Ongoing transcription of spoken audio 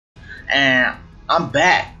and I'm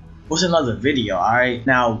back with another video. Alright,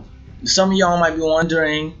 now some of y'all might be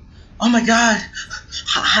wondering, oh my god,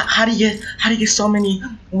 how do you get so many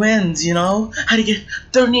wins, you know? How do you get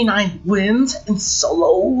 39 wins in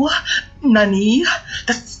solo? Nani?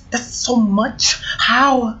 That's so much.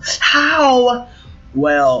 How?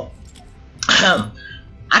 Well,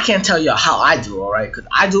 I can't tell you how I do, alright? Cause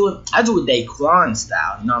I do it Daquan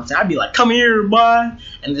style, you know what I'm saying? I'd be like, come here, boy,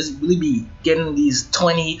 and just really be getting these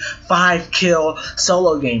 25 kill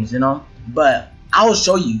solo games, you know? But I will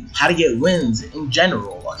show you how to get wins in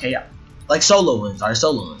general, okay? Like solo wins,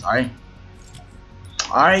 alright?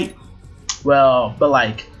 Alright? Well, but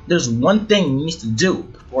like, there's one thing you need to do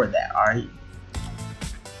before that, alright?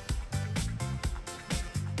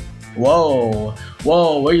 Whoa,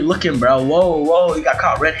 where you looking, bro? Whoa, you got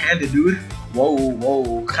caught red-handed, dude.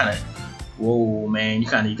 Whoa, man, you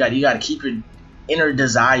gotta keep your inner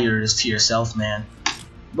desires to yourself, man.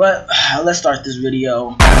 But let's start this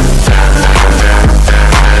video.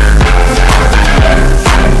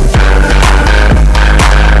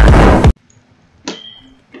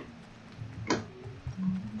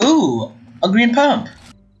 Ooh, a green pump.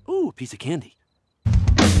 Ooh, a piece of candy.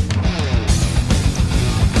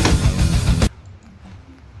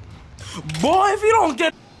 Boy, if you don't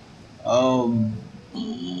get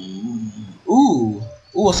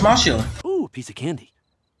ooh, a small shield. Ooh, a piece of candy.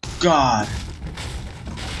 God.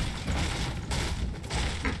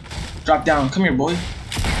 Drop down. Come here, boy.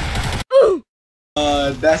 Ooh.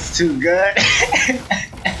 That's too good.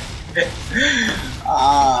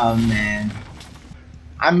 Ah, man.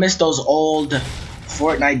 I miss those old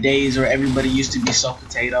Fortnite days where everybody used to be so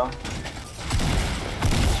potato.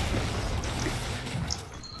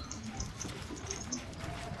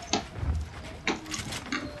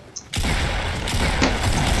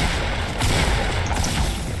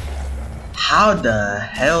 How the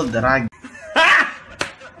hell did I...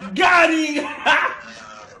 Got him!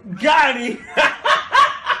 Got him!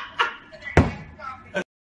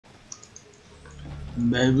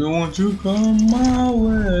 Baby, won't you come my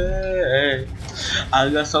way? I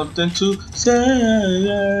got something to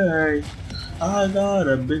say. I got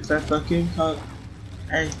a big fat fucking cock.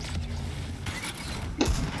 Hey.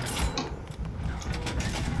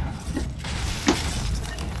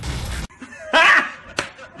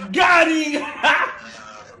 Got him!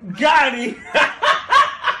 Got him!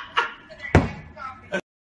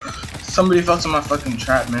 Somebody fucked with my fucking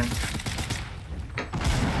trap, man.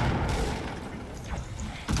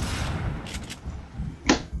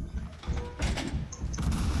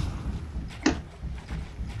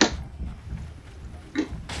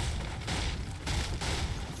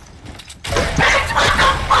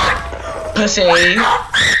 Pussy!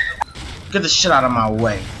 Get the shit out of my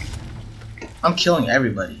way. I'm killing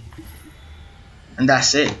everybody. And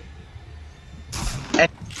that's it. And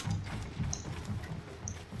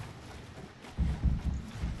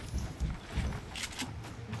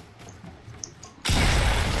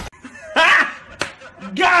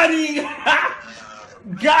got him!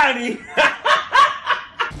 Got him!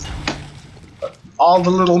 all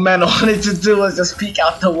the little men wanted to do was just peek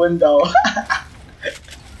out the window.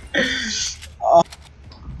 Oh.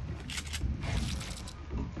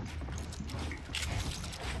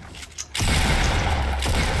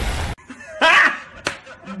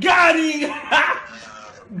 Got him!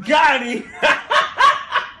 Got him!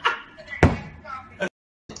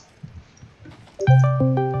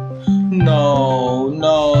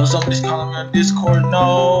 No, somebody's calling me on Discord.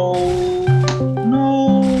 No,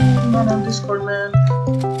 not on Discord, man.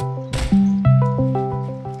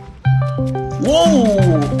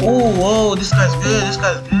 Whoa, this guy's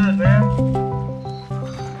good, man.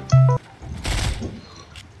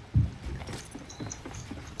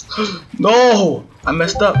 No, I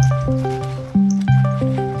messed up.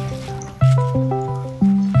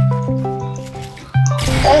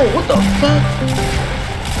 Oh, what the fuck?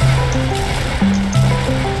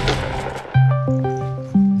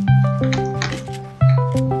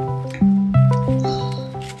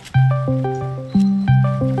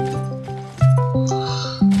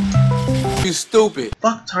 You stupid.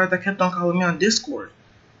 Fuck, Tard, that kept on calling me on Discord.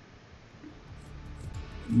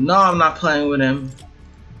 No, I'm not playing with him.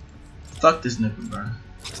 Fuck this nigga, bro.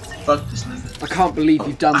 Fuck this nigga. I can't believe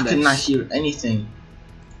you've done this. I could not hear anything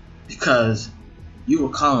because you were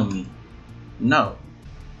calling me. No.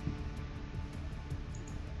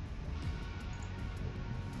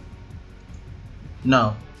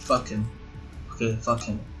 No. Fuck him. Okay, fuck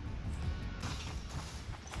him.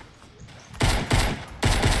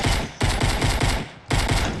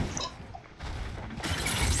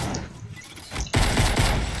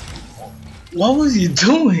 What was he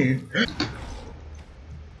doing?